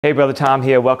Hey, Brother Tom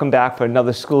here. Welcome back for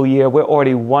another school year. We're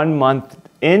already 1 month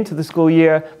into the school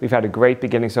year. We've had a great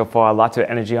beginning so far, lots of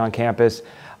energy on campus.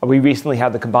 We recently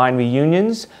had the combined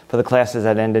reunions for the classes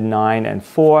that ended 9 and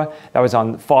 4. That was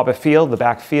on Farber Field, the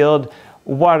back field.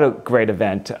 What a great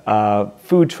event.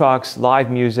 Food trucks, live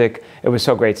music. It was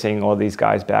so great seeing all these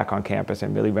guys back on campus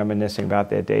and really reminiscing about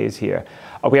their days here.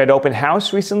 We had open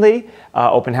house recently,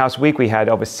 open house week. We had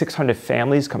over 600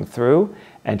 families come through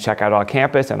and check out our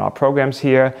campus and our programs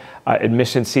here.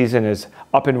 Admission season is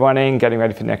up and running, getting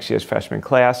ready for next year's freshman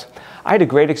class. I had a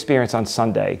great experience on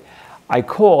Sunday. I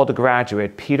called a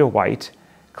graduate, Peter White,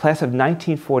 class of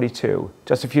 1942,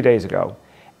 just a few days ago,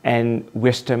 and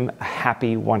wished him a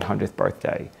happy 100th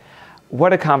birthday.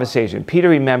 What a conversation. Peter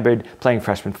remembered playing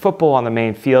freshman football on the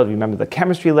main field, remembered the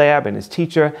chemistry lab and his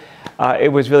teacher.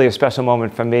 It was really a special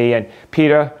moment for me. And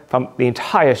Peter, from the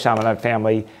entire Chaminade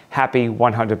family, happy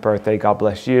 100th birthday. God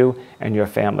bless you and your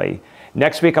family.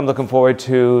 Next week, I'm looking forward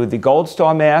to the Gold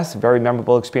Star Mass, a very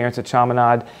memorable experience at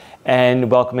Chaminade,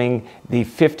 and welcoming the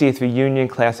 50th reunion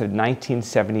class of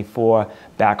 1974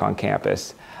 back on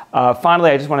campus.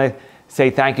 Finally, I just want to say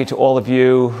thank you to all of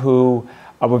you who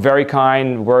were very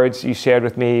kind words you shared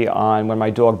with me on when my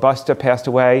dog Buster passed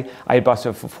away. I had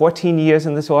Buster for 14 years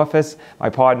in this office, my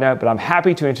partner, but I'm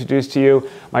happy to introduce to you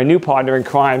my new partner in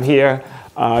crime here,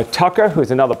 Tucker,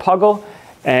 who's another puggle.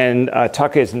 And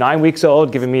Tucker is 9 weeks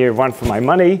old, giving me a run for my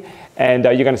money. And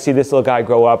you're going to see this little guy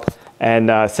grow up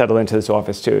and settle into this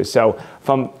office too. So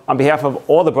on behalf of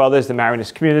all the brothers, the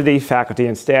Mariners community, faculty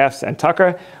and staffs, and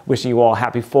Tucker, wishing you all a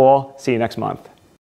happy fall. See you next month.